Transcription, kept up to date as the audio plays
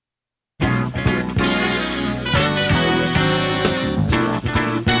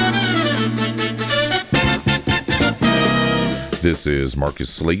This is Marcus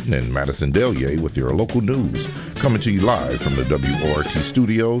Slayton and Madison Delier with your local news, coming to you live from the WORT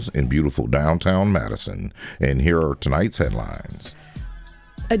studios in beautiful downtown Madison. And here are tonight's headlines.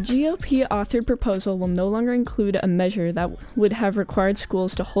 A GOP-authored proposal will no longer include a measure that would have required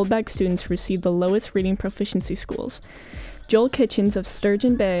schools to hold back students who receive the lowest reading proficiency scores. Joel Kitchens of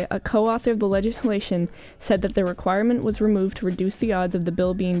Sturgeon Bay, a co-author of the legislation, said that the requirement was removed to reduce the odds of the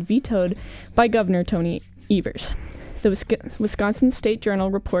bill being vetoed by Governor Tony Evers. The Wisconsin State Journal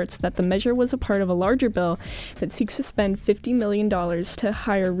reports that the measure was a part of a larger bill that seeks to spend $50 million to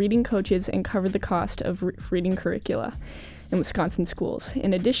hire reading coaches and cover the cost of reading curricula in Wisconsin schools.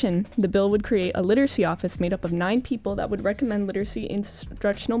 In addition, the bill would create a literacy office made up of 9 people that would recommend literacy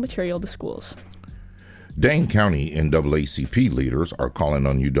instructional material to schools. Dane County NAACP leaders are calling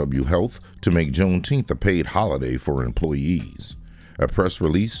on UW Health to make Juneteenth a paid holiday for employees. A press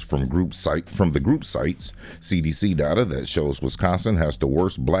release from the group cites CDC data that shows Wisconsin has the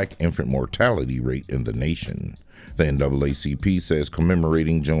worst black infant mortality rate in the nation. The NAACP says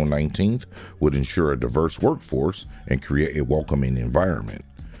commemorating June 19th would ensure a diverse workforce and create a welcoming environment.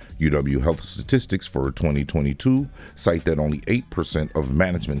 UW Health statistics for 2022 cite that only 8% of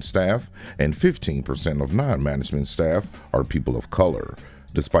management staff and 15% of non-management staff are people of color,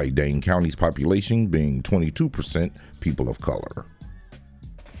 despite Dane County's population being 22% people of color.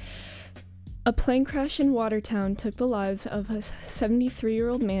 A plane crash in Watertown took the lives of a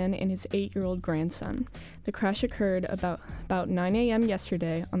 73-year-old man and his 8-year-old grandson. The crash occurred about 9 a.m.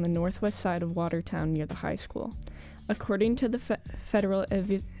 yesterday on the northwest side of Watertown near the high school. According to the Federal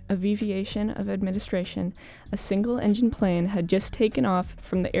Aviation Administration, a single-engine plane had just taken off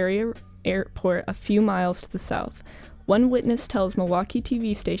from the area airport a few miles to the south. One witness tells Milwaukee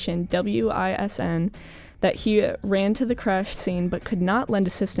TV station WISN that he ran to the crash scene but could not lend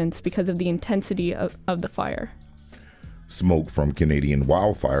assistance because of the intensity of the fire. Smoke from Canadian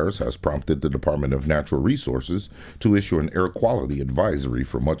wildfires has prompted the Department of Natural Resources to issue an air quality advisory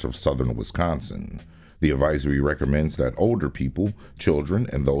for much of southern Wisconsin. The advisory recommends that older people, children,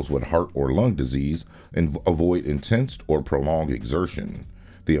 and those with heart or lung disease avoid intense or prolonged exertion.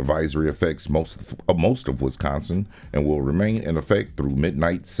 The advisory affects most of Wisconsin and will remain in effect through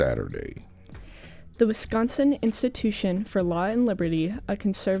midnight Saturday. The Wisconsin Institution for Law and Liberty, a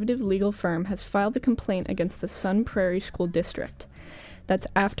conservative legal firm, has filed a complaint against the Sun Prairie School District. That's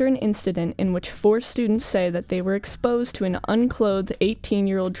after an incident in which 4 students say that they were exposed to an unclothed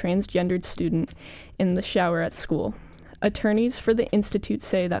 18-year-old transgendered student in the shower at school. Attorneys for the institute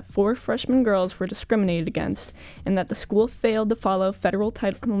say that 4 freshman girls were discriminated against and that the school failed to follow federal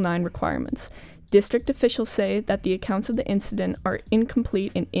Title IX requirements. District officials say that the accounts of the incident are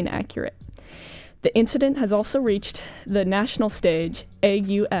incomplete and inaccurate. The incident has also reached the national stage. A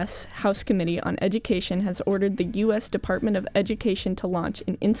U.S. House Committee on Education has ordered the U.S. Department of Education to launch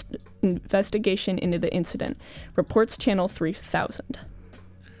an investigation into the incident, reports Channel 3000.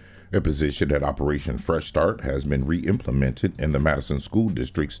 A position at Operation Fresh Start has been re-implemented in the Madison School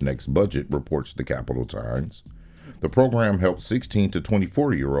District's next budget, reports the Capital Times. The program helps 16 to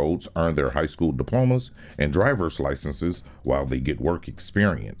 24-year-olds earn their high school diplomas and driver's licenses while they get work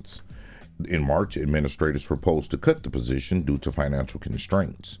experience. In March, administrators proposed to cut the position due to financial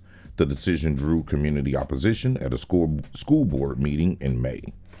constraints. The decision drew community opposition at a school board meeting in May.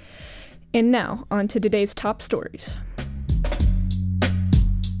 And now, on to today's top stories.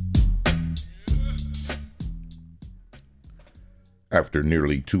 After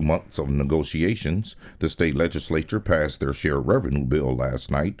nearly 2 months of negotiations, the state legislature passed their shared revenue bill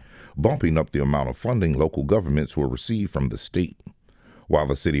last night, bumping up the amount of funding local governments will receive from the state. While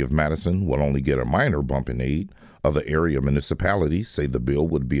the city of Madison will only get a minor bump in aid, other area municipalities say the bill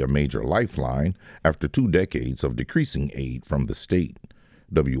would be a major lifeline after 2 decades of decreasing aid from the state.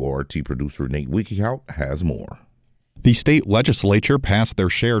 WORT producer Nate Wikihout has more. The state legislature passed their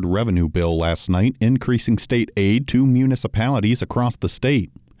shared revenue bill last night, increasing state aid to municipalities across the state.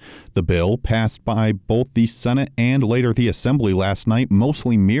 The bill, passed by both the Senate and later the Assembly last night,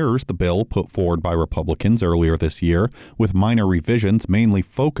 mostly mirrors the bill put forward by Republicans earlier this year, with minor revisions mainly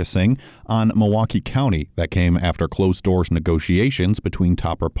focusing on Milwaukee County that came after closed-doors negotiations between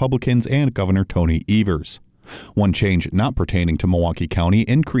top Republicans and Governor Tony Evers. One change not pertaining to Milwaukee County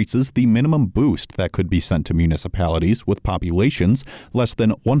increases the minimum boost that could be sent to municipalities with populations less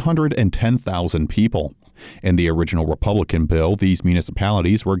than 110,000 people. In the original Republican bill, these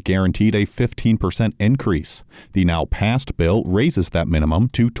municipalities were guaranteed a 15% increase. The now passed bill raises that minimum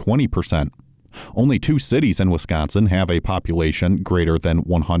to 20%. Only 2 cities in Wisconsin have a population greater than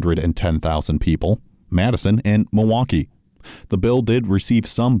 110,000 people, Madison and Milwaukee. The bill did receive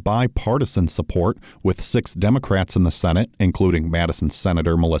some bipartisan support, with 6 Democrats in the Senate, including Madison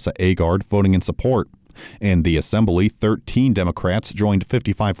Senator Melissa Agard, voting in support. In the Assembly, 13 Democrats joined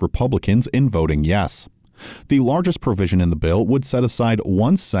 55 Republicans in voting yes. The largest provision in the bill would set aside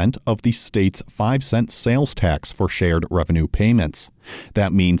 1 cent of the state's 5-cent sales tax for shared revenue payments.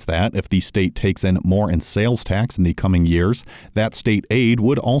 That means that if the state takes in more in sales tax in the coming years, that state aid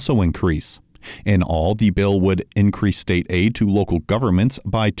would also increase. In all, the bill would increase state aid to local governments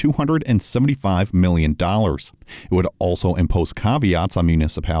by $275 million. It would also impose caveats on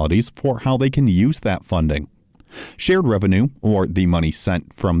municipalities for how they can use that funding. Shared revenue, or the money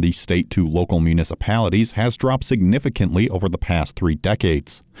sent from the state to local municipalities, has dropped significantly over the past 3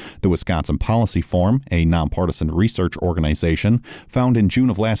 decades. The Wisconsin Policy Forum, a nonpartisan research organization, found in June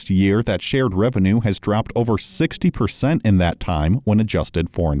of last year that shared revenue has dropped over 60% in that time when adjusted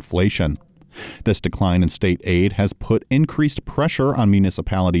for inflation. This decline in state aid has put increased pressure on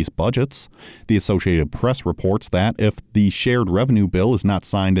municipalities' budgets. The Associated Press reports that if the shared revenue bill is not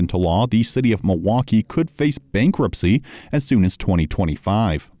signed into law, the city of Milwaukee could face bankruptcy as soon as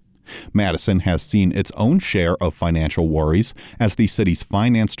 2025. Madison has seen its own share of financial worries, as the city's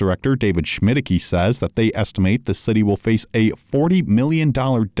finance director, David Schmidtke, says that they estimate the city will face a $40 million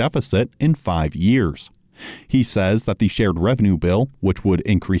deficit in 5 years. He says that the shared revenue bill, which would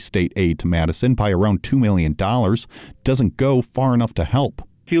increase state aid to Madison by around $2 million, doesn't go far enough to help.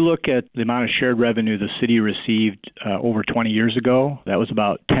 If you look at the amount of shared revenue the city received over 20 years ago, that was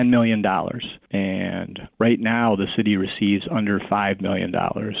about $10 million. And right now, the city receives under $5 million.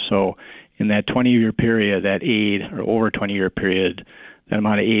 So in that 20-year period, that aid, or over 20-year period, that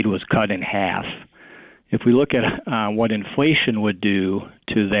amount of aid was cut in half. If we look at what inflation would do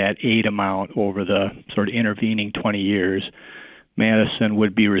to that aid amount over the sort of intervening 20 years, Madison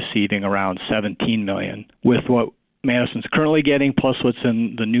would be receiving around $17 million. With what Madison's currently getting, plus what's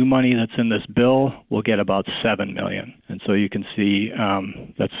in the new money that's in this bill, we'll get about $7 million. And so you can see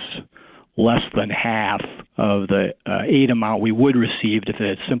that's less than half of the aid amount we would receive if it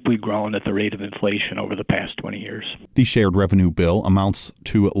had simply grown at the rate of inflation over the past 20 years. The shared revenue bill amounts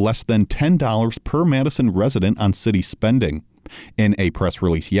to less than $10 per Madison resident on city spending. In a press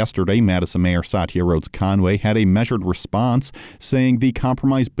release yesterday, Madison Mayor Satya Rhodes Conway had a measured response, saying the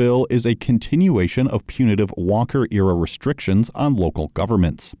compromise bill is a continuation of punitive Walker-era restrictions on local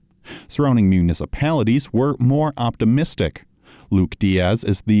governments. Surrounding municipalities were more optimistic. Luke Diaz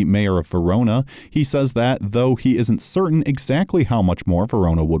is the mayor of Verona. He says that, though he isn't certain exactly how much more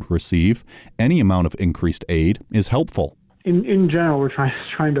Verona would receive, any amount of increased aid is helpful. In general, we're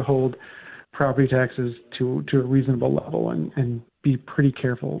trying to hold property taxes to a reasonable level and be pretty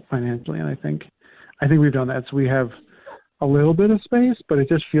careful financially. And I think we've done that. So we have a little bit of space, but it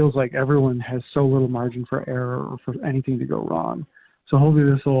just feels like everyone has so little margin for error or for anything to go wrong. So hopefully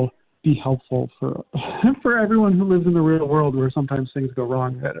this will be helpful for everyone who lives in the real world, where sometimes things go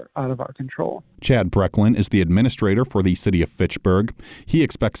wrong that are out of our control. Chad Brecklin is the administrator for the city of Fitchburg. He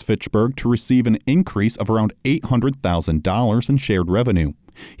expects Fitchburg to receive an increase of around $800,000 in shared revenue.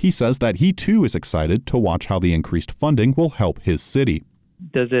 He says that he too is excited to watch how the increased funding will help his city.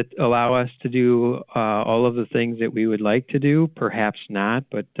 Does it allow us to do all of the things that we would like to do? Perhaps not,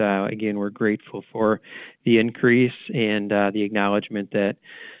 but again, we're grateful for the increase and the acknowledgement that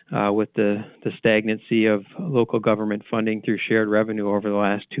with the stagnancy of local government funding through shared revenue over the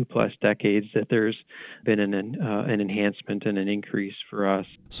last 2+ decades, that there's been an enhancement and an increase for us.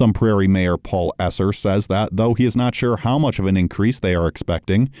 Sun Prairie Mayor Paul Esser says that, though he is not sure how much of an increase they are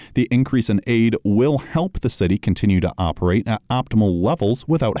expecting, the increase in aid will help the city continue to operate at optimal levels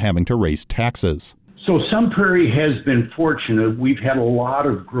without having to raise taxes. So Sun Prairie has been fortunate. We've had a lot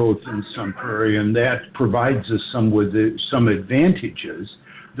of growth in Sun Prairie, and that provides us some advantages.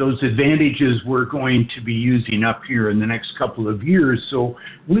 Those advantages we're going to be using up here in the next couple of years. So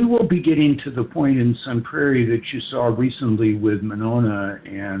we will be getting to the point in Sun Prairie that you saw recently with Monona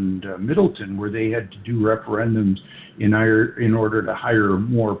and Middleton, where they had to do referendums in order to hire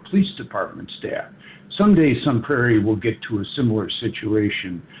more police department staff. Someday Sun Prairie will get to a similar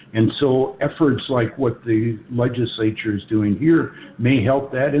situation. And so efforts like what the legislature is doing here may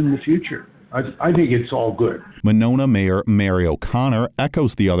help that in the future. I think it's all good. Monona Mayor Mary O'Connor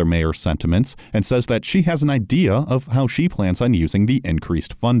echoes the other mayor's sentiments and says that she has an idea of how she plans on using the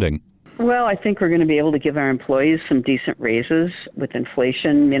increased funding. Well, I think we're going to be able to give our employees some decent raises with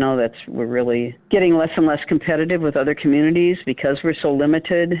inflation. We're really getting less and less competitive with other communities because we're so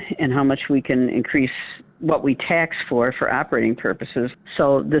limited in how much we can increase what we tax for operating purposes.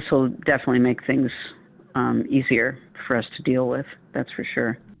 So this will definitely make things easier for us to deal with, that's for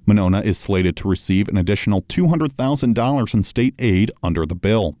sure. Monona is slated to receive an additional $200,000 in state aid under the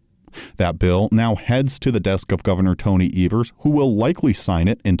bill. That bill now heads to the desk of Governor Tony Evers, who will likely sign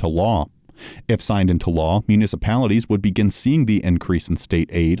it into law. If signed into law, municipalities would begin seeing the increase in state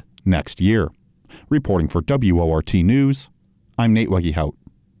aid next year. Reporting for WORT News, I'm Nate Weggehout.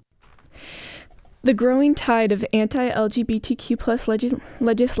 The growing tide of anti-LGBTQ+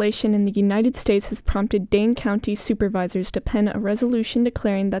 legislation in the United States has prompted Dane County supervisors to pen a resolution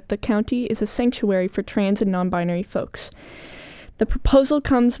declaring that the county is a sanctuary for trans and non-binary folks. The proposal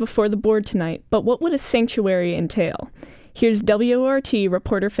comes before the board tonight, but what would a sanctuary entail? Here's WORT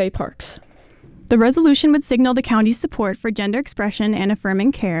reporter Faye Parks. The resolution would signal the county's support for gender expression and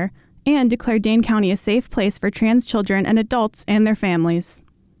affirming care, and declare Dane County a safe place for trans children and adults and their families.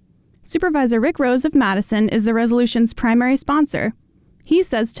 Supervisor Rick Rose of Madison is the resolution's primary sponsor. He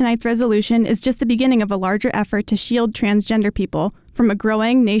says tonight's resolution is just the beginning of a larger effort to shield transgender people from a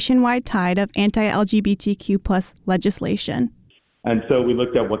growing nationwide tide of anti-LGBTQ+ legislation. And so we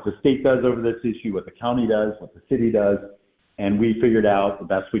looked at what the state does over this issue, what the county does, what the city does, and we figured out the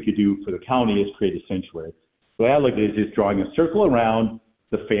best we could do for the county is create a sanctuary. The way I look at it is just drawing a circle around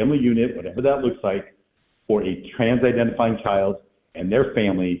the family unit, whatever that looks like, for a trans-identifying child and their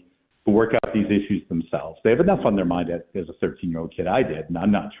family to work out these issues themselves. They have enough on their mind as a 13-year-old kid. I did, and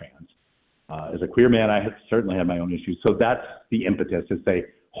I'm not trans. As a queer man, I certainly had my own issues. So that's the impetus, to say,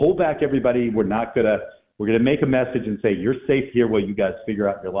 hold back, everybody. We're going to make a message and say, you're safe here while you guys figure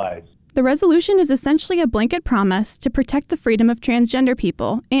out your lives. The resolution is essentially a blanket promise to protect the freedom of transgender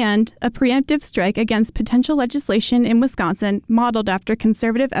people and a preemptive strike against potential legislation in Wisconsin modeled after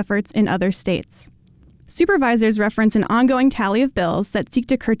conservative efforts in other states. Supervisors reference an ongoing tally of bills that seek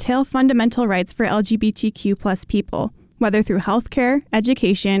to curtail fundamental rights for LGBTQ+ people, whether through healthcare,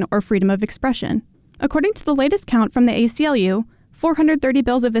 education, or freedom of expression. According to the latest count from the ACLU, 430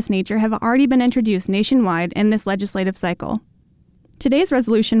 bills of this nature have already been introduced nationwide in this legislative cycle. Today's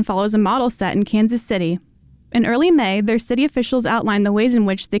resolution follows a model set in Kansas City. In early May, their city officials outlined the ways in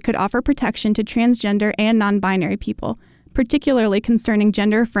which they could offer protection to transgender and non-binary people, particularly concerning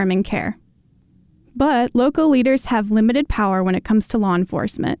gender-affirming care. But local leaders have limited power when it comes to law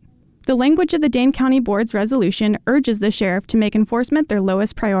enforcement. The language of the Dane County Board's resolution urges the sheriff to make enforcement their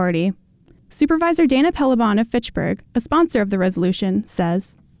lowest priority. Supervisor Dana Pellebon of Fitchburg, a sponsor of the resolution,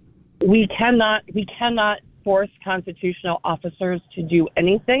 says, We cannot force constitutional officers to do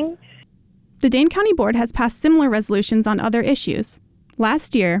anything. The Dane County Board has passed similar resolutions on other issues.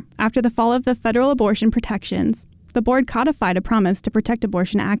 Last year, after the fall of the federal abortion protections, the board codified a promise to protect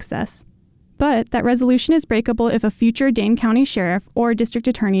abortion access. But that resolution is breakable if a future Dane County sheriff or district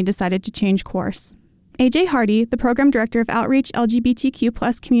attorney decided to change course. AJ Hardy, the program director of Outreach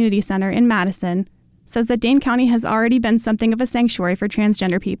LGBTQ+ Community Center in Madison, says that Dane County has already been something of a sanctuary for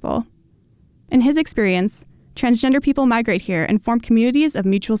transgender people. In his experience, transgender people migrate here and form communities of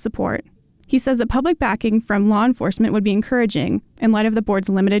mutual support. He says that public backing from law enforcement would be encouraging in light of the board's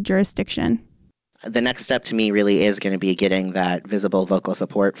limited jurisdiction. The next step to me really is going to be getting that visible vocal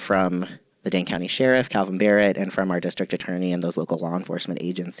support from the Dane County Sheriff, Calvin Barrett, and from our district attorney and those local law enforcement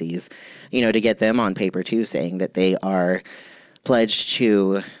agencies, to get them on paper too, saying that they are pledged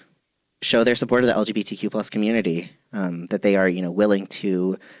to show their support of the LGBTQ+ community, that they are, willing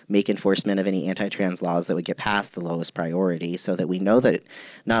to make enforcement of any anti-trans laws that would get passed the lowest priority, so that we know that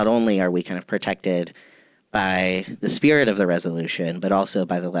not only are we kind of protected by the spirit of the resolution, but also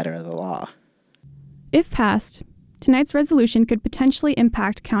by the letter of the law. If passed, tonight's resolution could potentially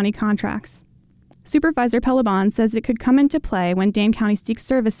impact county contracts. Supervisor Pellebon says it could come into play when Dane County seeks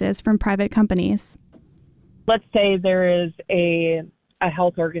services from private companies. Let's say there is a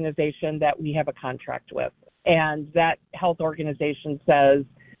health organization that we have a contract with, and that health organization says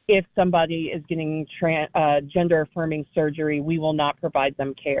if somebody is getting gender-affirming surgery, we will not provide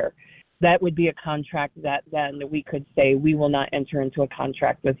them care. That would be a contract that then we could say we will not enter into a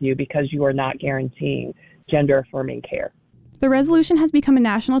contract with you because you are not guaranteeing gender-affirming care. The resolution has become a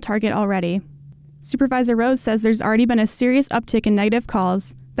national target already. Supervisor Rose says there's already been a serious uptick in negative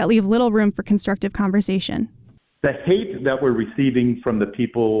calls that leave little room for constructive conversation. The hate that we're receiving from the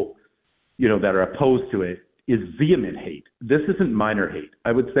people, that are opposed to it is vehement hate. This isn't minor hate.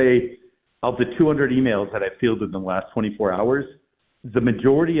 I would say of the 200 emails that I fielded in the last 24 hours, the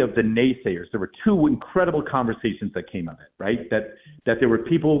majority of the naysayers, there were two incredible conversations that came of it, right? That there were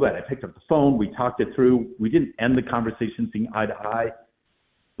people that I picked up the phone, we talked it through. We didn't end the conversation seeing eye to eye,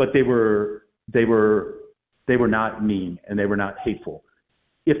 but they were not mean and they were not hateful.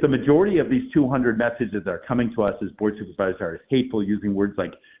 If the majority of these 200 messages that are coming to us as board supervisors are hateful, using words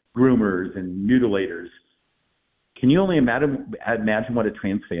like groomers and mutilators, Can you only imagine what a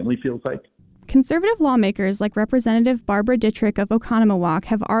trans family feels like? Conservative lawmakers like Representative Barbara Dittrich of Oconomowoc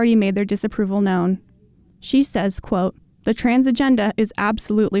have already made their disapproval known. She says, quote, "The trans agenda is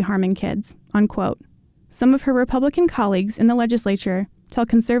absolutely harming kids," unquote. Some of her Republican colleagues in the legislature tell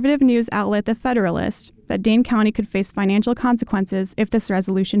conservative news outlet The Federalist that Dane County could face financial consequences if this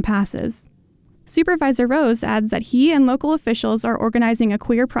resolution passes. Supervisor Rose adds that he and local officials are organizing a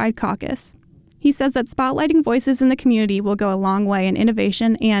queer pride caucus. He says that spotlighting voices in the community will go a long way in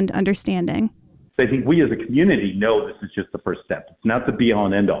innovation and understanding. I think we as a community know this is just the first step. It's not the be-all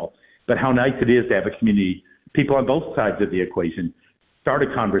and end-all, but how nice it is to have a community, people on both sides of the equation, start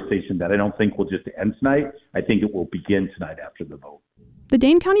a conversation that I don't think will just end tonight. I think it will begin tonight after the vote. The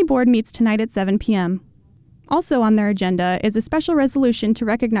Dane County Board meets tonight at 7 p.m. Also on their agenda is a special resolution to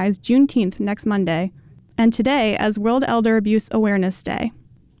recognize Juneteenth next Monday, and today as World Elder Abuse Awareness Day.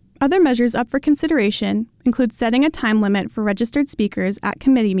 Other measures up for consideration include setting a time limit for registered speakers at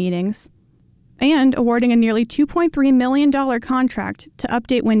committee meetings and awarding a nearly $2.3 million contract to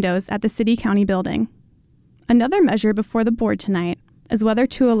update windows at the City-County building. Another measure before the board tonight is whether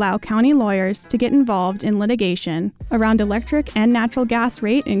to allow county lawyers to get involved in litigation around electric and natural gas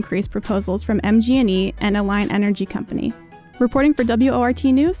rate increase proposals from MG&E and Alliant Energy Company. Reporting for WORT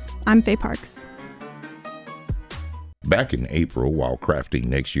News, I'm Faye Parks. Back in April, while crafting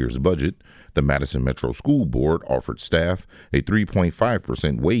next year's budget, the Madison Metro School Board offered staff a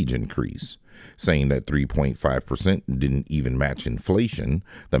 3.5% wage increase. Saying that 3.5% didn't even match inflation,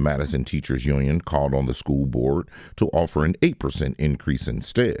 the Madison Teachers Union called on the school board to offer an 8% increase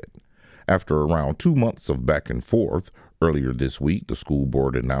instead. After around 2 months of back and forth, earlier this week, the school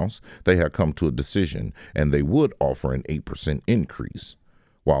board announced they had come to a decision and they would offer an 8% increase.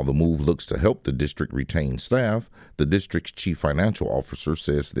 While the move looks to help the district retain staff, the district's chief financial officer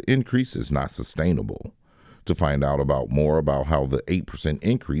says the increase is not sustainable. To find out more about how the 8%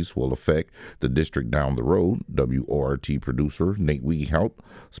 increase will affect the district down the road, WORT producer Nate Weehout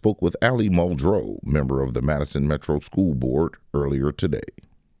spoke with Allie Muldrow, member of the Madison Metro School Board, earlier today.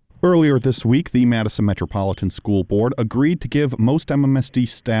 Earlier this week, the Madison Metropolitan School Board agreed to give most MMSD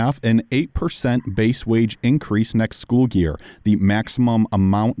staff an 8% base wage increase next school year, the maximum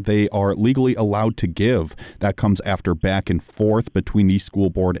amount they are legally allowed to give. That comes after back and forth between the school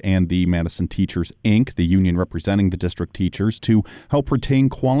board and the Madison Teachers, Inc., the union representing the district teachers, to help retain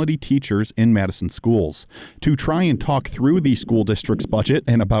quality teachers in Madison schools. To try and talk through the school district's budget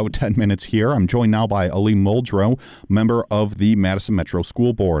in about 10 minutes here, I'm joined now by Ali Muldrow, member of the Madison Metro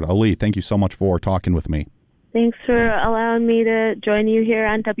School Board. Ali, thank you so much for talking with me. Thanks for allowing me to join you here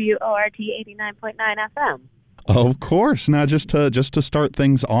on WORT 89.9 FM. Of course. Now, just to start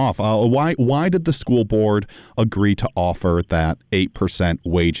things off, why did the school board agree to offer that 8%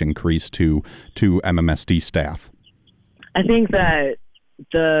 wage increase to MMSD staff? I think that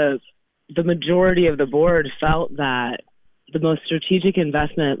the majority of the board felt that the most strategic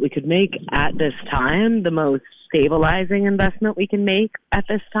investment we could make at this time, the most stabilizing investment we can make at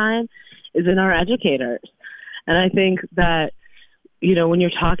this time, is in our educators. And I think that, when you're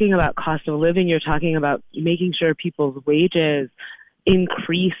talking about cost of living, you're talking about making sure people's wages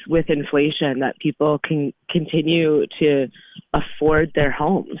increase with inflation, that people can continue to afford their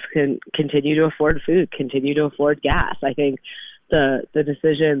homes, can continue to afford food, continue to afford gas. I think the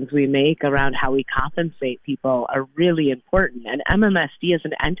decisions we make around how we compensate people are really important. And MMSD as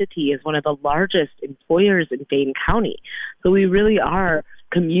an entity is one of the largest employers in Dane County. So we really are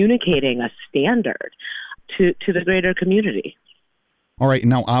communicating a standard to the greater community. All right.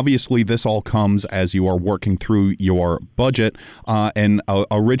 Now, obviously, this all comes as you are working through your budget. And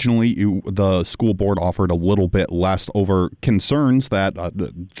originally, the school board offered a little bit less over concerns that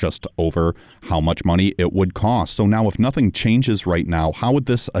just over how much money it would cost. So now, if nothing changes right now, how would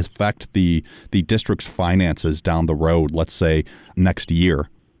this affect the district's finances down the road, let's say next year?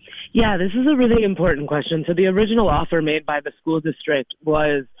 Yeah, this is a really important question. So the original offer made by the school district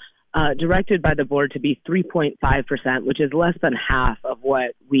was directed by the board to be 3.5%, which is less than half of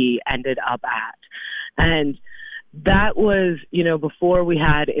what we ended up at. And that was, before we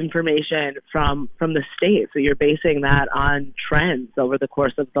had information from the state. So you're basing that on trends over the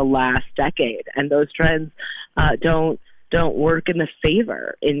course of the last decade. And those trends don't work in the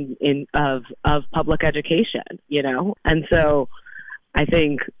favor of public education, And so I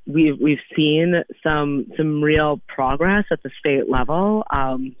think we've seen some real progress at the state level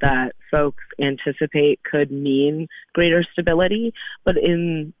that folks anticipate could mean greater stability. But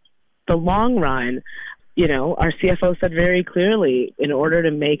in the long run, our CFO said very clearly, in order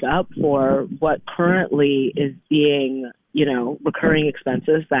to make up for what currently is being recurring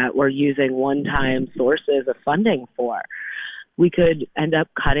expenses that we're using one-time sources of funding for. We could end up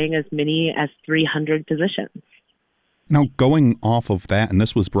cutting as many as 300 positions. Now, going off of that, and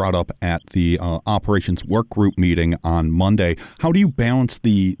this was brought up at the operations work group meeting on Monday, how do you balance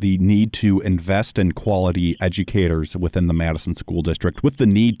the need to invest in quality educators within the Madison School District with the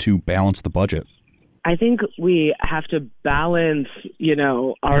need to balance the budget? I think we have to balance,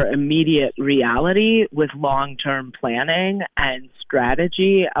 our immediate reality with long-term planning and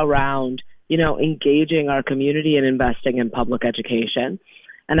strategy around, engaging our community and investing in public education.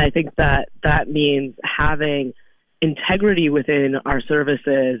 And I think that means having integrity within our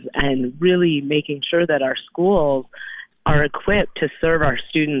services and really making sure that our schools are equipped to serve our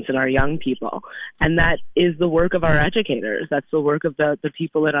students and our young people. And that is the work of our educators. That's the work of the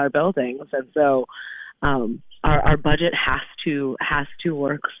people in our buildings. And so our budget has to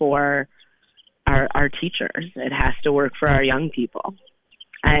work for our teachers. It has to work for our young people.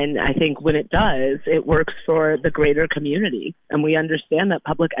 And I think when it does, it works for the greater community. And we understand that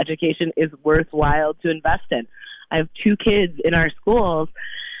public education is worthwhile to invest in. I have 2 kids in our schools,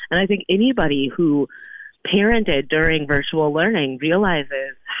 and I think anybody who parented during virtual learning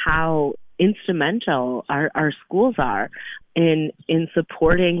realizes how instrumental our schools are in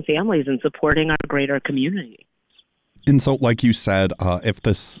supporting families and supporting our greater community. And so, like you said,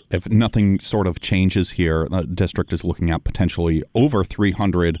 if nothing sort of changes here, the district is looking at potentially over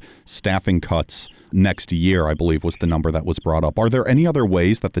 300 staffing cuts next year, I believe was the number that was brought up. Are there any other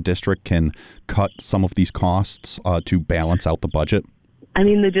ways that the district can cut some of these costs to balance out the budget? I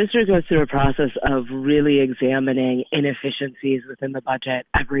mean, the district goes through a process of really examining inefficiencies within the budget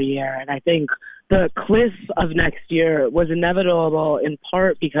every year. And I think the cliff of next year was inevitable in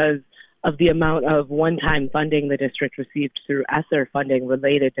part because of the amount of one-time funding the district received through ESSER funding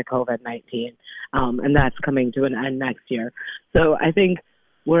related to COVID-19. And that's coming to an end next year. So I think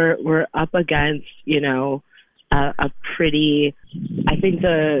we're up against, a pretty, I think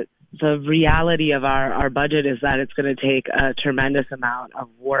the reality of our budget is that it's going to take a tremendous amount of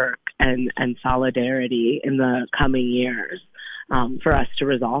work and solidarity in the coming years for us to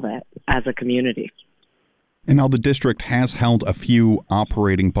resolve it as a community. And now the district has held a few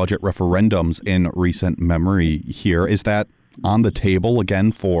operating budget referendums in recent memory here. Is that on the table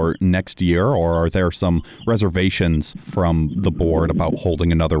again for next year, or are there some reservations from the board about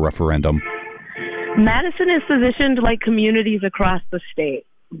holding another referendum? Madison is positioned like communities across the state.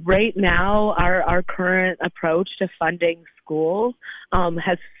 Right now, our current approach to funding schools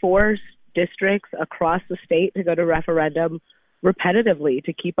has forced districts across the state to go to referendum repetitively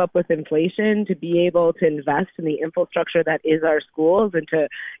to keep up with inflation, to be able to invest in the infrastructure that is our schools and to,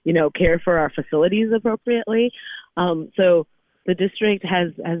 care for our facilities appropriately. So the district has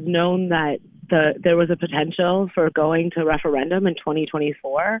known that there was a potential for going to referendum in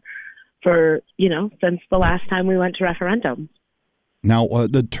 2024 since the last time we went to referendum. Now,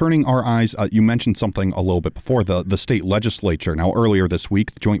 turning our eyes, you mentioned something a little bit before, the state legislature. Now, earlier this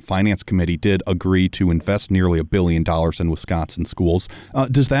week, the Joint Finance Committee did agree to invest nearly $1 billion in Wisconsin schools.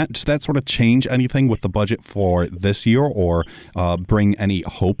 Does that sort of change anything with the budget for this year or bring any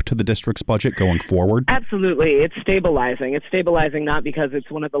hope to the district's budget going forward? Absolutely. It's stabilizing. It's stabilizing not because it's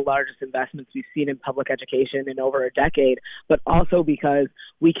one of the largest investments we've seen in public education in over a decade, but also because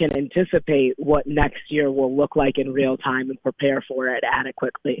we can anticipate what next year will look like in real time and prepare for it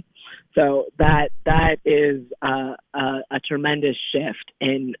adequately. So that is a tremendous shift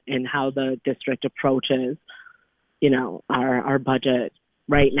in how the district approaches, our budget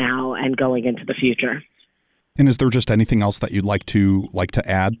right now and going into the future. And is there just anything else that you'd like to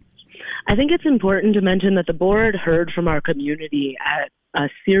add? I think it's important to mention that the board heard from our community at a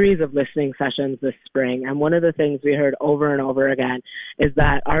series of listening sessions this spring. And one of the things we heard over and over again is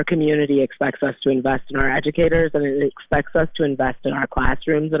that our community expects us to invest in our educators and it expects us to invest in our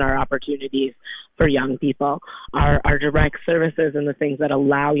classrooms and our opportunities for young people, our direct services and the things that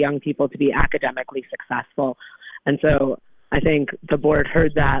allow young people to be academically successful. And so I think the board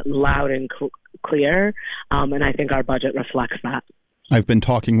heard that loud and clear, and I think our budget reflects that. I've been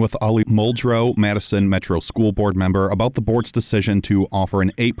talking with Ali Muldrow, Madison Metro School Board member, about the board's decision to offer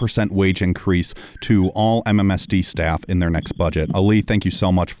an 8% wage increase to all MMSD staff in their next budget. Ali, thank you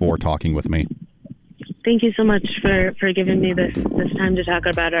so much for talking with me. Thank you so much for giving me this time to talk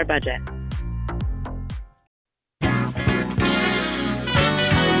about our budget.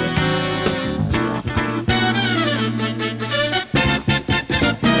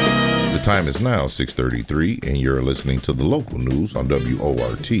 The time is now 6:33, and you're listening to the local news on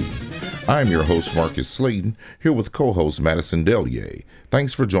WORT. I'm your host, Marcus Slayton, here with co-host Madison Delier.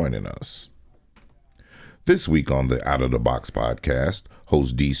 Thanks for joining us. This week on the Out of the Box podcast,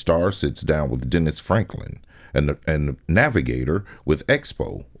 host D Star sits down with Dennis Franklin, and navigator with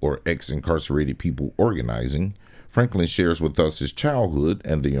ExPO, or Ex-Incarcerated People Organizing. Franklin shares with us his childhood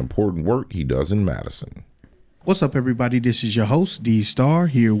and the important work he does in Madison. What's up, everybody? This is your host, D Star,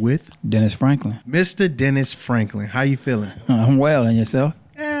 here with Dennis Franklin. Mr. Dennis Franklin. How you feeling? I'm well, and yourself?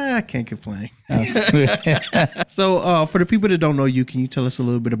 I can't complain. So for the people that don't know you, can you tell us a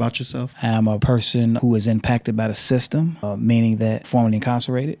little bit about yourself? I'm a person who is impacted by the system, meaning that formerly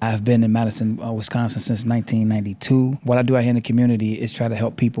incarcerated. I've been in Madison, Wisconsin since 1992. What I do out here in the community is try to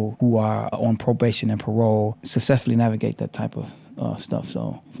help people who are on probation and parole successfully navigate that type of stuff.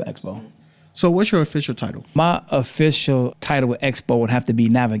 So for ExPO. So what's your official title? My official title with ExPO would have to be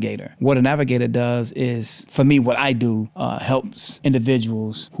navigator. What a navigator does is, for me, what I do helps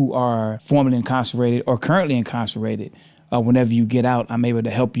individuals who are formerly incarcerated or currently incarcerated. Whenever you get out, I'm able to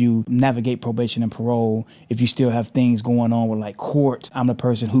help you navigate probation and parole. If you still have things going on with like court, I'm the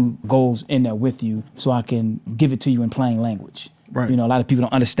person who goes in there with you so I can give it to you in plain language. Right. You know, a lot of people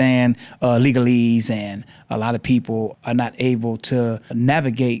don't understand legalese, and a lot of people are not able to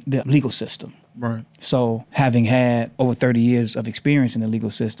navigate the legal system. Right. So having had over 30 years of experience in the legal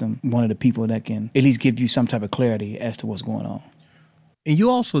system, one of the people that can at least give you some type of clarity as to what's going on. And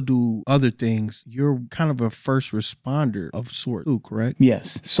you also do other things. You're kind of a first responder of sort too, correct?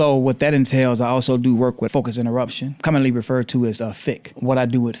 Yes. So what that entails, I also do work with focus interruption, commonly referred to as FIC. What I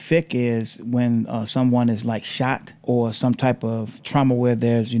do with FIC is when someone is like shot or some type of trauma where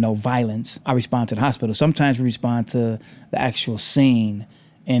there's, violence, I respond to the hospital. Sometimes we respond to the actual scene,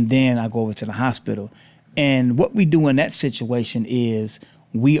 and then I go over to the hospital. And what we do in that situation is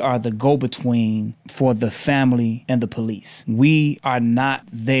we are the go-between for the family and the police. We are not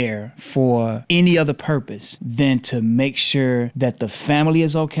there for any other purpose than to make sure that the family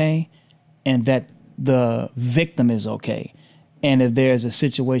is okay and that the victim is okay. And if there's a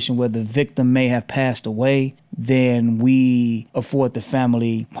situation where the victim may have passed away, then we afford the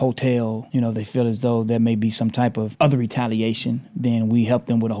family hotel. They feel as though there may be some type of other retaliation. Then we help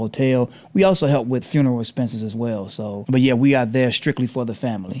them with a hotel. We also help with funeral expenses as well. So, but yeah, we are there strictly for the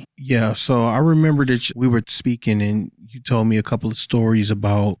family. Yeah. So I remember that we were speaking and you told me a couple of stories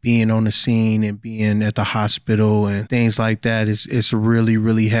about being on the scene and being at the hospital and things like that. It's really,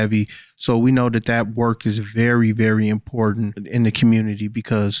 really heavy. So we know that work is very, very important in the community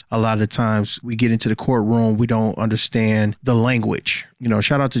because a lot of times we get into the courtroom, we don't understand the language.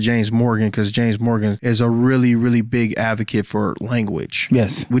 Shout out to James Morgan because James Morgan is a really, really big advocate for language.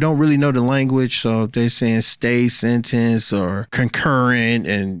 Yes. We don't really know the language, so if they're saying stay sentence or concurrent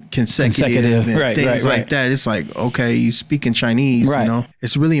and consecutive and things like that, it's like, okay, you speak in Chinese,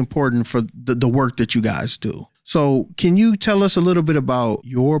 It's really important for the work that you guys do. So can you tell us a little bit about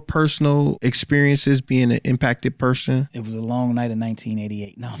your personal experiences being an impacted person? It was a long night in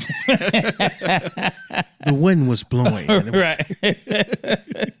 1988. No. The wind was blowing. Right.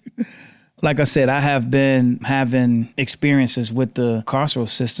 Like I said, I have been having experiences with the carceral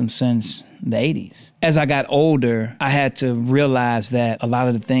system since the 80s. As I got older, I had to realize that a lot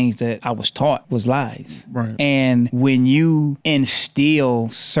of the things that I was taught was lies. Right. And when you instill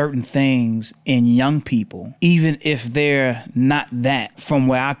certain things in young people, even if they're not that, from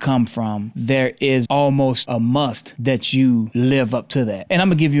where I come from, there is almost a must that you live up to that. And I'm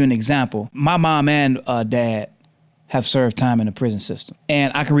gonna give you an example. My mom and dad have served time in the prison system.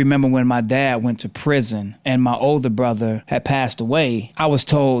 And I can remember when my dad went to prison and my older brother had passed away, I was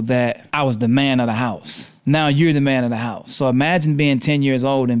told that I was the man of the house. Now you're the man of the house. So imagine being 10 years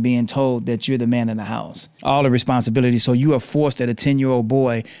old and being told that you're the man of the house. All the responsibility. So you are forced as a 10-year-old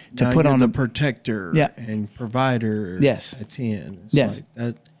boy to now put on the protector and provider yes. at 10. It's yes.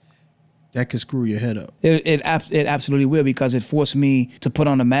 Like that could screw your head up. It absolutely will, because it forced me to put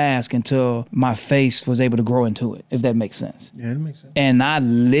on a mask until my face was able to grow into it, if that makes sense. Yeah, it makes sense. And I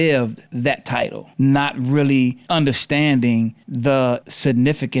lived that title, not really understanding the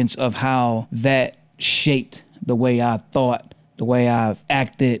significance of how that shaped the way I thought, the way I've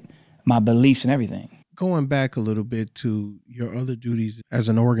acted, my beliefs and everything. Going back a little bit to your other duties as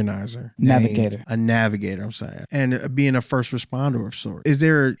an organizer. Navigator. A navigator, I'm saying. And being a first responder of sorts. Is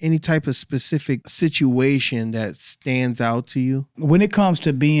there any type of specific situation that stands out to you? When it comes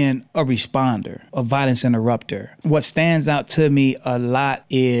to being a responder, a violence interrupter, what stands out to me a lot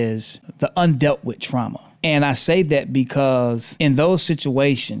is the undealt with trauma. And I say that because in those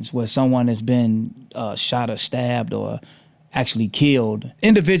situations where someone has been shot or stabbed or actually killed,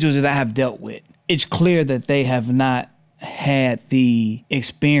 individuals that I have dealt with, it's clear that they have not had the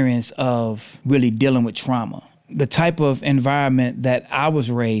experience of really dealing with trauma. the type of environment that I was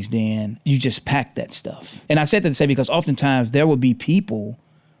raised in, you just pack that stuff. And I said that to say because oftentimes there will be people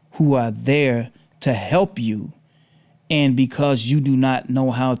who are there to help you, and because you do not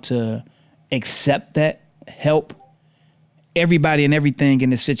know how to accept that help, everybody and everything in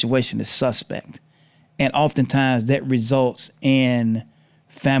this situation is suspect. And oftentimes that results in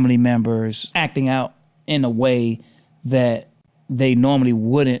family members acting out in a way that they normally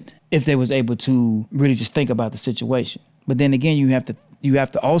wouldn't if they was able to really just think about the situation. But then again, you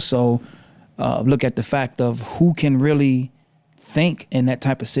have to also look at the fact of who can really think in that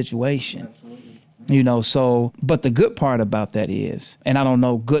type of situation. Absolutely. So, but the good part about that is, and I don't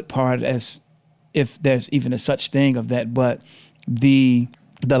know good part as if there's even a such thing of that, but the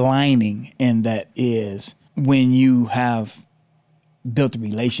lining in that is when you have built a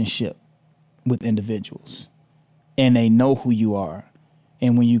relationship with individuals and they know who you are.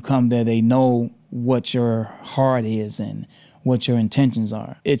 And when you come there, they know what your heart is and what your intentions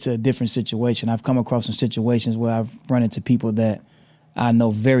are. It's a different situation. I've come across some situations where I've run into people that I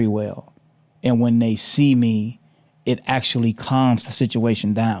know very well. And when they see me, it actually calms the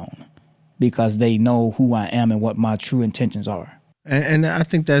situation down because they know who I am and what my true intentions are. And I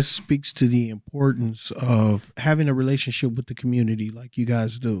think that speaks to the importance of having a relationship with the community like you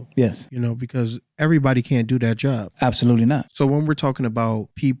guys do. Yes. Because everybody can't do that job. Absolutely not. So when we're talking about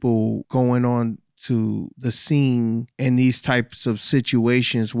people going on to the scene in these types of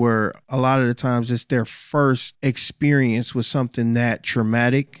situations where a lot of the times it's their first experience with something that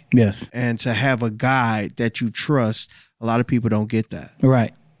traumatic. Yes. And to have a guide that you trust, a lot of people don't get that.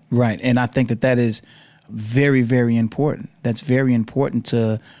 Right. And I think that is very, very important. That's very important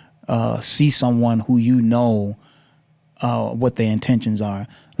to see someone who what their intentions are.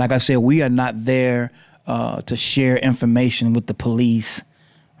 Like I said, we are not there to share information with the police.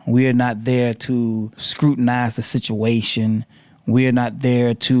 We are not there to scrutinize the situation. We are not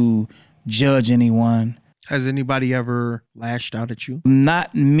there to judge anyone. Has anybody ever lashed out at you?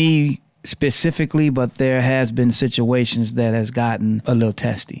 Not me specifically, but there has been situations that has gotten a little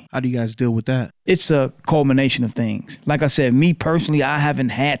testy. How do you guys deal with that? It's a culmination of things. Like I said, me personally, I haven't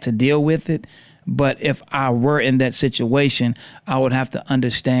had to deal with it. But if I were in that situation, I would have to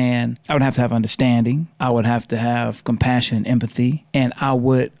understand. I would have to have understanding. I would have to have compassion and empathy. And I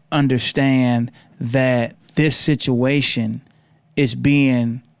would understand that this situation is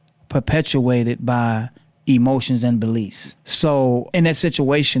being perpetuated by emotions and beliefs. So in that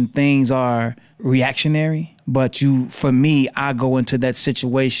situation, things are reactionary. But for me, I go into that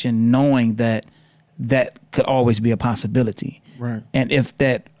situation knowing that could always be a possibility. Right. And if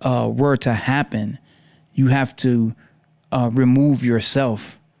that were to happen, you have to remove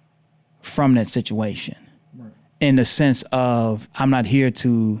yourself from that situation. Right. In the sense of, I'm not here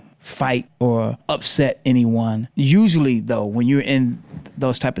to fight or upset anyone. Usually, though, when you're in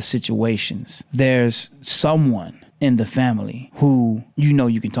those type of situations, there's someone in the family who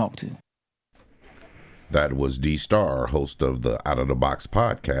you can talk to. That was D Star, host of the Out of the Box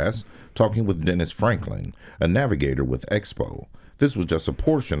podcast, talking with Dennis Franklin, a navigator with ExPO. This was just a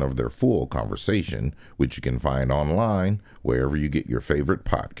portion of their full conversation, which you can find online wherever you get your favorite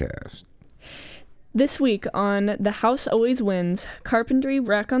podcast. This week on The House Always Wins, carpentry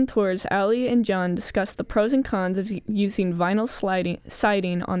raconteurs Allie and John discuss the pros and cons of using vinyl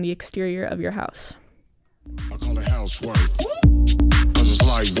siding on the exterior of your house. I call it housework, cause it's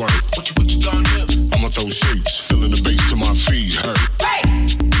light work. What you gonna do? I'ma throw shapes, feeling the bass till my feet hurt. Hey!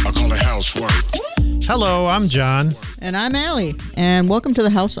 I call it housework. Hello, I'm John. And I'm Allie. And welcome to The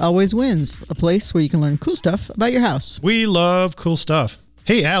House Always Wins, a place where you can learn cool stuff about your house. We love cool stuff.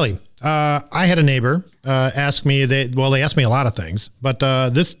 Hey, Allie. I had a neighbor ask me, they asked me a lot of things, but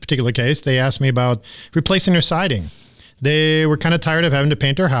this particular case, they asked me about replacing their siding. They were kind of tired of having to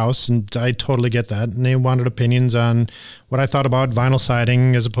paint their house, and I totally get that. And they wanted opinions on what I thought about vinyl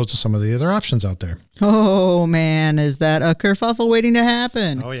siding as opposed to some of the other options out there. Oh, man, is that a kerfuffle waiting to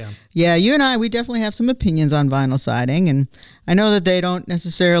happen? Oh, yeah. Yeah, you and I, we definitely have some opinions on vinyl siding, and I know that they don't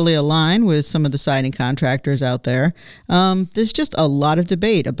necessarily align with some of the siding contractors out there. There's just a lot of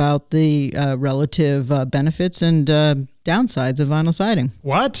debate about the relative benefits and downsides of vinyl siding.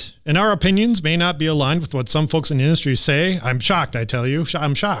 What? And our opinions may not be aligned with what some folks in the industry say. I'm shocked, I tell you.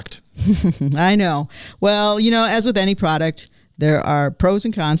 I'm shocked. I know. Well, as with any product, there are pros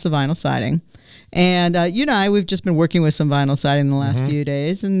and cons to vinyl siding. And you and I, we've just been working with some vinyl siding the last few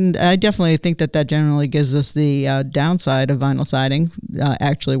days, and I definitely think that generally gives us the downside of vinyl siding,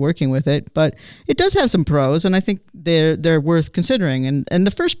 actually working with it. But it does have some pros, and I think they're worth considering. And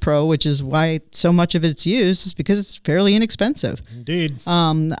the first pro, which is why so much of it's used, is because it's fairly inexpensive. Indeed.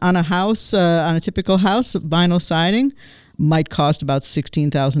 On a house, on a typical house, vinyl siding might cost about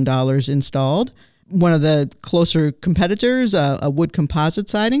 $16,000 installed. One of the closer competitors, a wood composite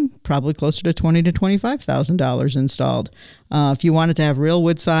siding, probably closer to $20,000 to $25,000 installed. If you wanted to have real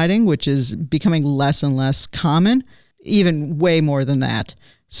wood siding, which is becoming less and less common, even way more than that.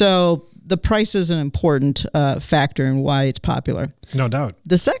 So the price is an important factor in why it's popular. No doubt.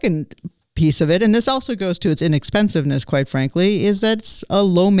 The second piece of it, and this also goes to its inexpensiveness, quite frankly, is that it's a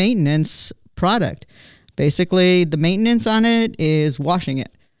low maintenance product. Basically, the maintenance on it is washing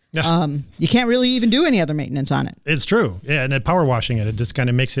it. Yeah. You can't really even do any other maintenance on it. It's true. Yeah, and power washing it just kind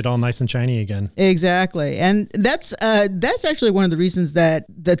of makes it all nice and shiny again. Exactly. And that's actually one of the reasons that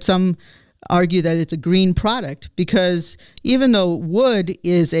some argue that it's a green product, because even though wood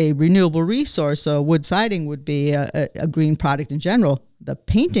is a renewable resource, so wood siding would be a green product in general, the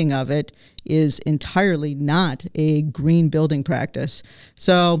painting of it is entirely not a green building practice.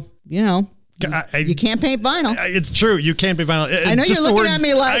 So, you can't paint vinyl. It's true. You can't paint vinyl. I know you're looking at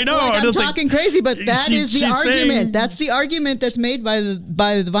me like I'm talking crazy, but that is the argument. Saying, that's the argument that's made by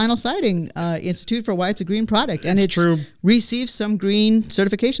the Vinyl Siding Institute for why it's a green product. And it's true. Received some green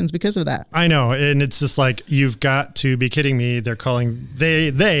certifications because of that. I know. And it's just like, you've got to be kidding me. They're calling,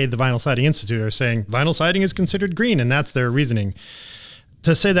 the Vinyl Siding Institute, are saying vinyl siding is considered green, and that's their reasoning.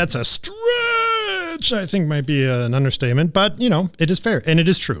 To say that's a stretch, I think might be an understatement, but it is fair and it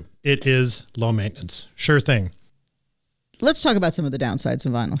is true. It is low maintenance. Sure thing. Let's talk about some of the downsides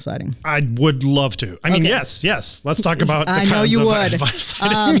of vinyl siding. I would love to. I mean, yes. Let's talk about the cons of vinyl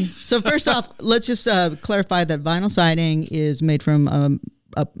siding. So first off, let's just clarify that vinyl siding is made from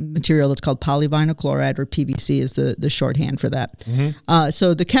a material that's called polyvinyl chloride, or PVC is the shorthand for that.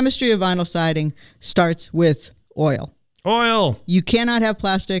 So the chemistry of vinyl siding starts with oil. You cannot have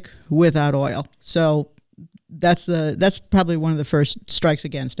plastic without oil. So that's probably one of the first strikes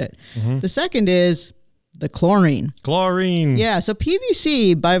against it. The second is the chlorine. Yeah, so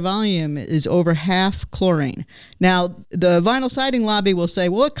PVC by volume is over half chlorine. Now, the vinyl siding lobby will say,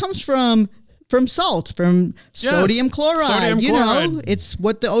 well, it comes from salt, from sodium chloride. It's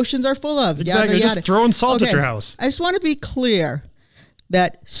what the oceans are full of. Exactly, Yada, just yada. throwing salt at your house. I just want to be clear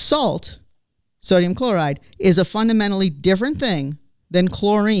that salt, sodium chloride, is a fundamentally different thing than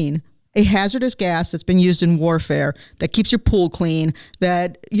chlorine, a hazardous gas that's been used in warfare, that keeps your pool clean,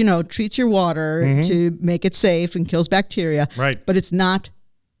 that, treats your water to make it safe and kills bacteria. Right. But it's not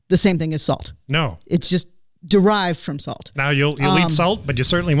the same thing as salt. No. It's just derived from salt. Now, you'll eat salt, but you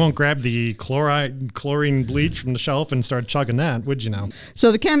certainly won't grab the chlorine bleach from the shelf and start chugging that, would you now?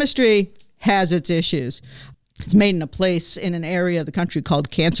 So the chemistry has its issues. It's made in a place in an area of the country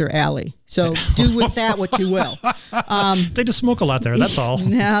called Cancer Alley. So do with that what you will. They just smoke a lot there. That's all.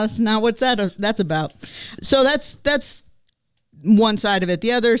 No, that's not what that's about. So that's one side of it.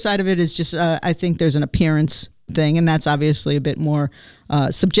 The other side of it is just I think there's an appearance thing, and that's obviously a bit more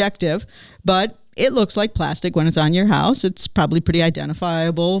subjective. But it looks like plastic when it's on your house. It's probably pretty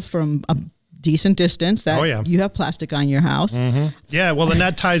identifiable from a decent distance that you have plastic on your house. Yeah, well, and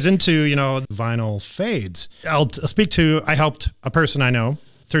that ties into, vinyl fades. I'll speak to, I helped a person I know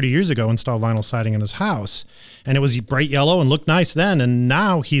 30 years ago install vinyl siding in his house, and it was bright yellow and looked nice then, and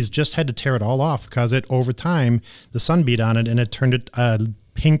now he's just had to tear it all off because over time, the sun beat on it and it turned it a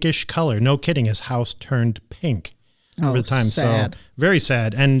pinkish color. No kidding, his house turned pink over the time. Sad. So very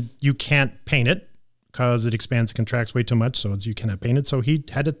sad, and you can't paint it because it expands and contracts way too much, so you cannot paint it. So he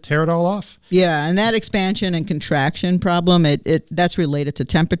had to tear it all off. Yeah, and that expansion and contraction problem, that's related to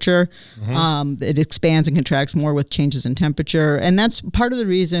temperature. It expands and contracts more with changes in temperature, and that's part of the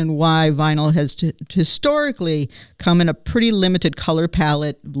reason why vinyl has historically come in a pretty limited color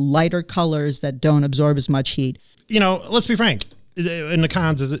palette, lighter colors that don't absorb as much heat. Let's be frank. In the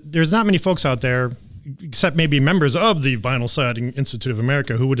cons, there's not many folks out there, except maybe members of the Vinyl Siding Institute of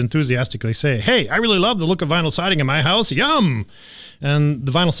America, who would enthusiastically say, hey, I really love the look of vinyl siding in my house. Yum! And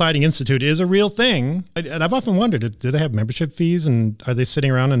the Vinyl Siding Institute is a real thing. And I've often wondered, do they have membership fees? And are they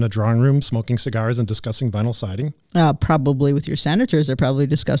sitting around in a drawing room smoking cigars and discussing vinyl siding? Probably with your senators, they're probably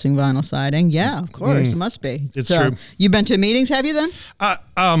discussing vinyl siding. Yeah, of course. It must be. It's true. You've been to meetings, have you then?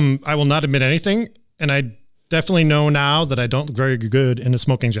 I will not admit anything. And I definitely know now that I don't look very good in a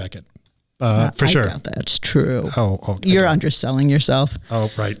smoking jacket. For sure. I doubt that's true. Oh, okay. You're underselling yourself.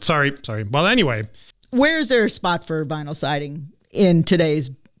 Oh, right. Sorry. Well, anyway. Where is there a spot for vinyl siding in today's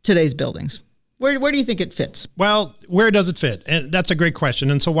buildings? Where do you think it fits? Well, where does it fit? And that's a great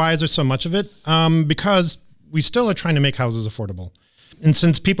question. And so why is there so much of it? Because we still are trying to make houses affordable. And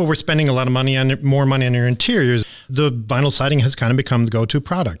since people were spending a lot of money on more money on their interiors, the vinyl siding has kind of become the go-to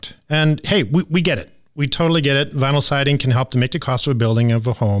product. And hey, we get it. We totally get it. Vinyl siding can help to make the cost of a building of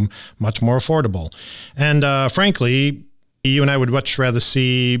a home much more affordable. And frankly, you and I would much rather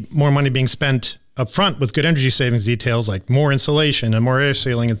see more money being spent up front with good energy savings details like more insulation and more air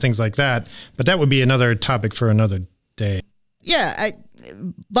sealing and things like that. But that would be another topic for another day. Yeah,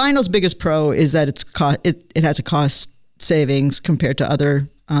 vinyl's biggest pro is that it has a cost savings compared to other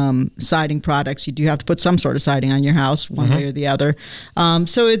siding products. You do have to put some sort of siding on your house, one way or the other.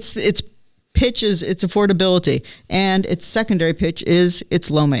 So its pitch is its affordability, and its secondary pitch is its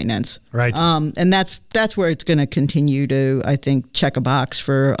low maintenance. Right. And that's where it's going to continue to, I think, check a box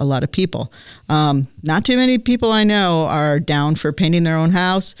for a lot of people. Not too many people I know are down for painting their own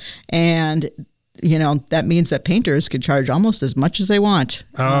house, and that means that painters could charge almost as much as they want.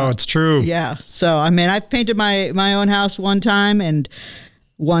 Oh, it's true. Yeah. So, I mean, I've painted my own house one time, and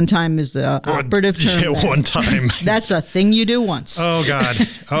one time is the operative term. Yeah, one time. That's a thing you do once. Oh, God.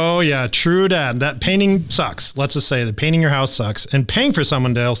 Oh, yeah. True that. That painting sucks. Let's just say that painting your house sucks. And paying for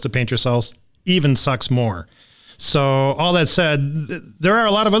someone else to paint yourself even sucks more. So all that said, there are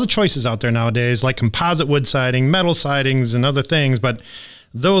a lot of other choices out there nowadays, like composite wood siding, metal sidings, and other things. But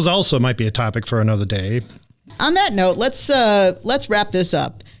those also might be a topic for another day. On that note, let's wrap this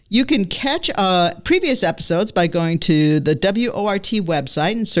up. You can catch previous episodes by going to the WORT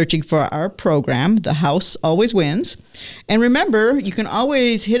website and searching for our program, The House Always Wins. And remember, you can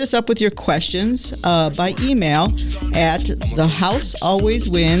always hit us up with your questions by email at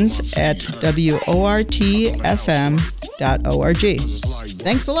thehousealwayswins@wortfm.org.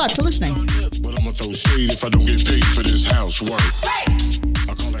 Thanks a lot for listening. But I'ma throw shade if I don't get paid for this housework.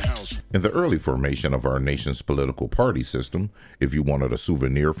 I call it house. In the early formation of our nation's political party system, if you wanted a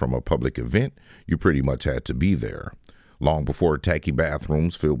souvenir from a public event, you pretty much had to be there. Long before tacky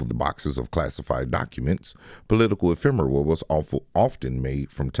bathrooms filled with boxes of classified documents, political ephemera was often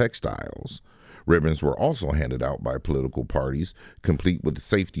made from textiles. Ribbons were also handed out by political parties, complete with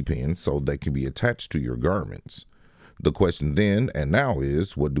safety pins so they can be attached to your garments. The question then and now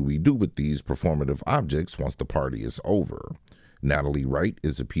is, what do we do with these performative objects once the party is over? Natalie Wright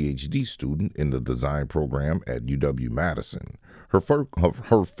is a PhD student in the design program at UW-Madison. Her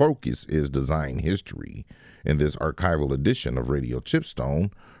focus is design history. In this archival edition of Radio Chipstone,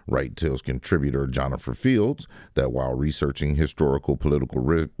 Wright tells contributor Jonathan Fields that while researching historical political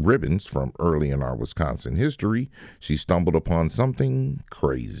ribbons from early in our Wisconsin history, she stumbled upon something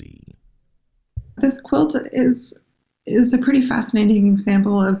crazy. This quilt is a pretty fascinating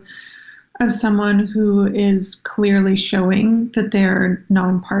example of someone who is clearly showing that they're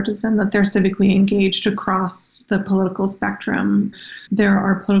nonpartisan, that they're civically engaged across the political spectrum. There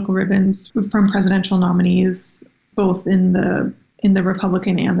are political ribbons from presidential nominees, both in the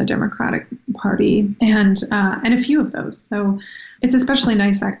Republican and the Democratic Party, and a few of those. So it's especially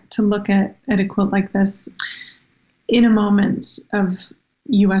nice to look at a quilt like this in a moment of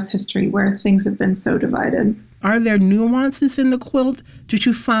U.S. history where things have been so divided. Are there nuances in the quilt did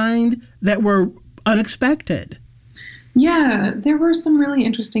you find that were unexpected? Yeah, there were some really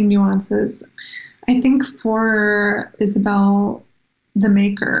interesting nuances. I think for Isabel, the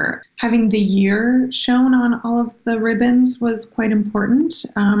maker, having the year shown on all of the ribbons was quite important.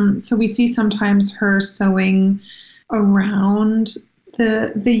 So we see sometimes her sewing around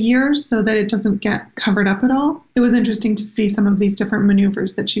the year so that it doesn't get covered up at all. It was interesting to see some of these different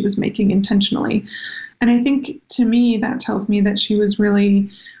maneuvers that she was making intentionally. And I think, to me, that tells me that she was really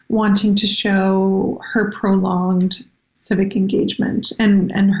wanting to show her prolonged civic engagement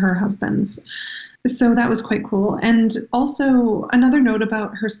and her husband's. So that was quite cool. And also, another note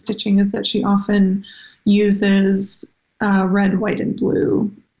about her stitching is that she often uses red, white, and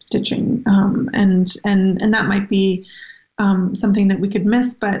blue stitching. And that might be something that we could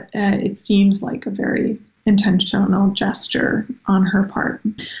miss, but it seems like a very intentional gesture on her part.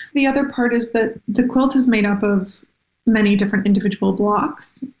 The other part is that the quilt is made up of many different individual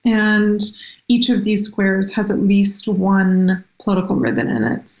blocks, and each of these squares has at least one political ribbon in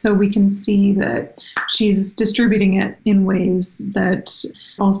it. So we can see that she's distributing it in ways that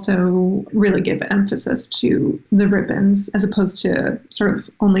also really give emphasis to the ribbons as opposed to sort of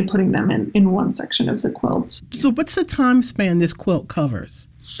only putting them in one section of the quilt. So what's the time span this quilt covers?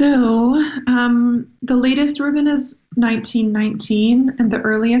 So the latest ribbon is 1919 and the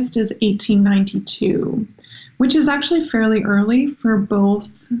earliest is 1892, which is actually fairly early for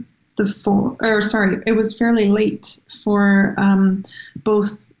both it was fairly late for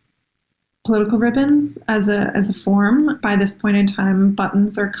both political ribbons as a form. By this point in time,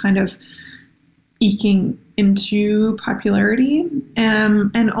 buttons are kind of eking into popularity,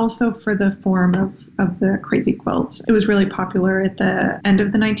 and also for the form of the crazy quilt. It was really popular at the end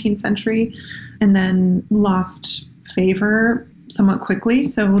of the 19th century and then lost favor somewhat quickly.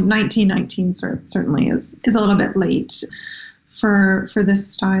 So 1919 certainly is a little bit late for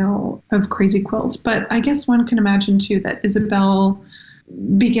this style of crazy quilt. But I guess one can imagine too that Isabel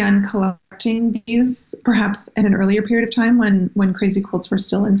began collecting these perhaps at an earlier period of time when crazy quilts were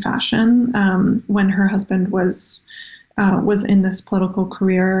still in fashion, when her husband was in this political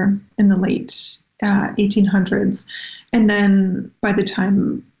career in the late 1800s. And then by the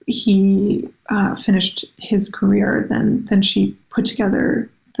time he finished his career, then she put together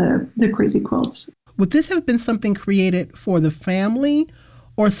the crazy quilt. Would this have been something created for the family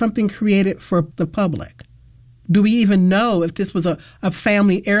or something created for the public? Do we even know if this was a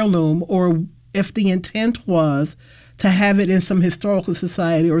family heirloom or if the intent was to have it in some historical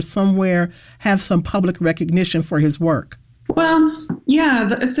society or somewhere have some public recognition for his work? Well, yeah,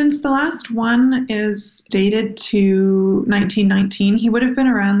 since the last one is dated to 1919, he would have been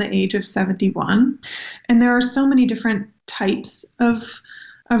around the age of 71. And there are so many different types of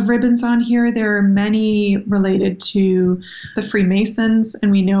ribbons on here. There are many related to the Freemasons,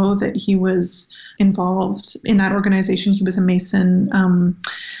 and we know that he was involved in that organization. He was a Mason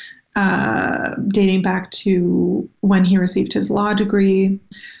dating back to when he received his law degree.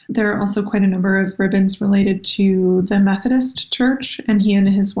 There are also quite a number of ribbons related to the Methodist Church, and he and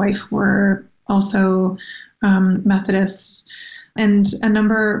his wife were also Methodists, and a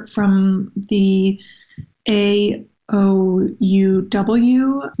number from the AOUW,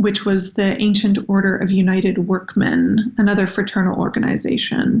 which was the Ancient Order of United Workmen, another fraternal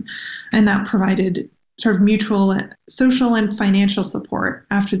organization, and that provided sort of mutual social and financial support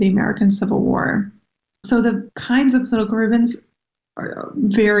after the American Civil War. So the kinds of political ribbons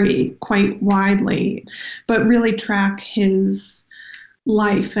vary quite widely, but really track his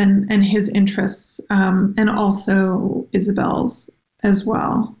life and his interests, and also Isabel's as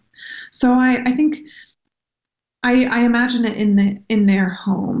well. So I think I imagine it in their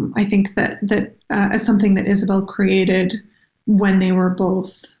home. I think that as something that Isabel created when they were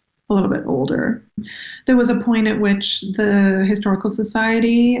both a little bit older. There was a point at which the Historical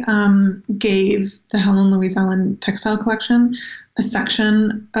Society gave the Helen Louise Allen Textile Collection a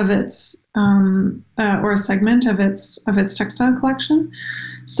section of its or a segment of its textile collection.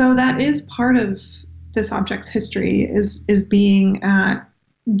 So that is part of this object's history, is being at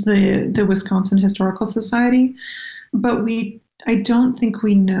the Wisconsin Historical Society, but I don't think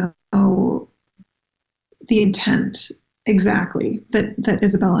we know the intent exactly that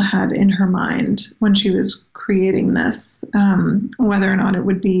Isabella had in her mind when she was creating this, whether or not it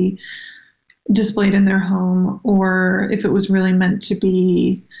would be displayed in their home or if it was really meant to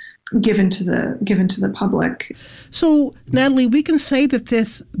be given to the public. So, Natalie, we can say that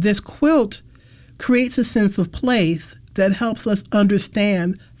this quilt creates a sense of place that helps us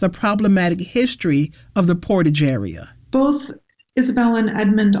understand the problematic history of the Portage area. Both Isabel and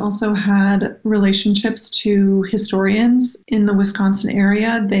Edmund also had relationships to historians in the Wisconsin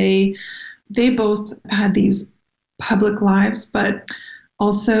area. They both had these public lives, but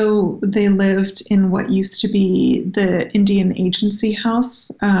also they lived in what used to be the Indian Agency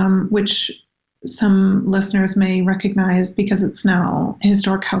House, which some listeners may recognize because it's now a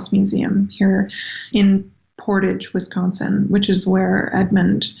historic house museum here in Portage, Wisconsin, which is where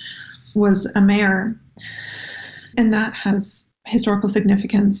Edmund was a mayor. And that has historical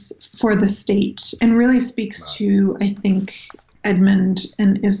significance for the state and really speaks to, I think, Edmund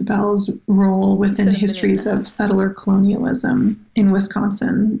and Isabel's role within histories of settler colonialism in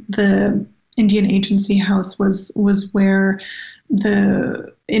Wisconsin. The Indian Agency House was where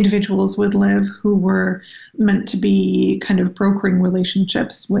the individuals would live who were meant to be kind of brokering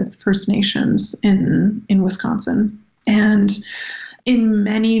relationships with First Nations in Wisconsin. And in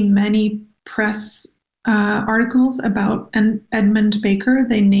many, many press articles about Edmund Baker,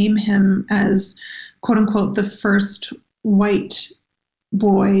 they name him as, quote unquote, the first white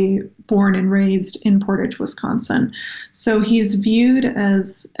boy born and raised in Portage, Wisconsin. So he's viewed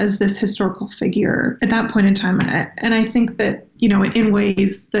as this historical figure at that point in time. And I think that, in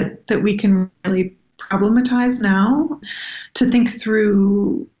ways that we can really problematize now, to think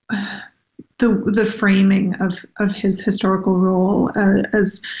through the framing of his historical role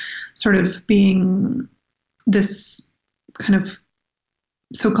as sort of being this kind of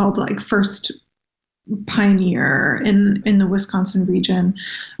so-called first pioneer in the Wisconsin region,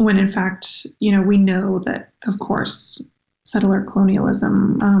 when in fact, we know that, of course, settler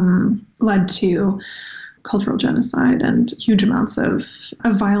colonialism led to cultural genocide and huge amounts of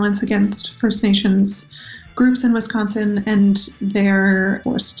violence against First Nations groups in Wisconsin and their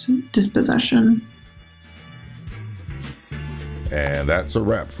forced dispossession. And that's a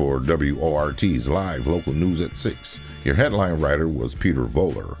wrap for WORT's Live Local News at 6. Your headline writer was Peter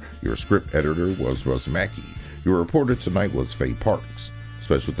Voller. Your script editor was Russ Mackey. Your reporter tonight was Faye Parks.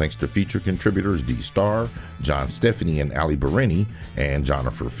 Special thanks to feature contributors D. Starr, John Stephanie and Ali Berenni, and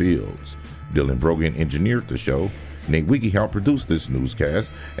Jennifer Fields. Dylan Brogan engineered the show. Nate Wiggy helped produce this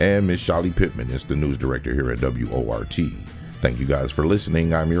newscast, and Miss Shali Pittman is the news director here at WORT. Thank you guys for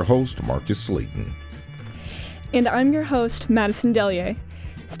listening. I'm your host, Marcus Slayton. And I'm your host, Madison Delier.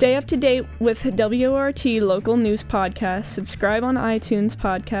 Stay up to date with WORT local news podcasts. Subscribe on iTunes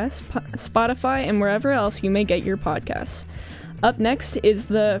Podcasts, Spotify, and wherever else you may get your podcasts. Up next is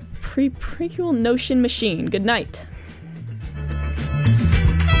the prequel Notion Machine. Good night.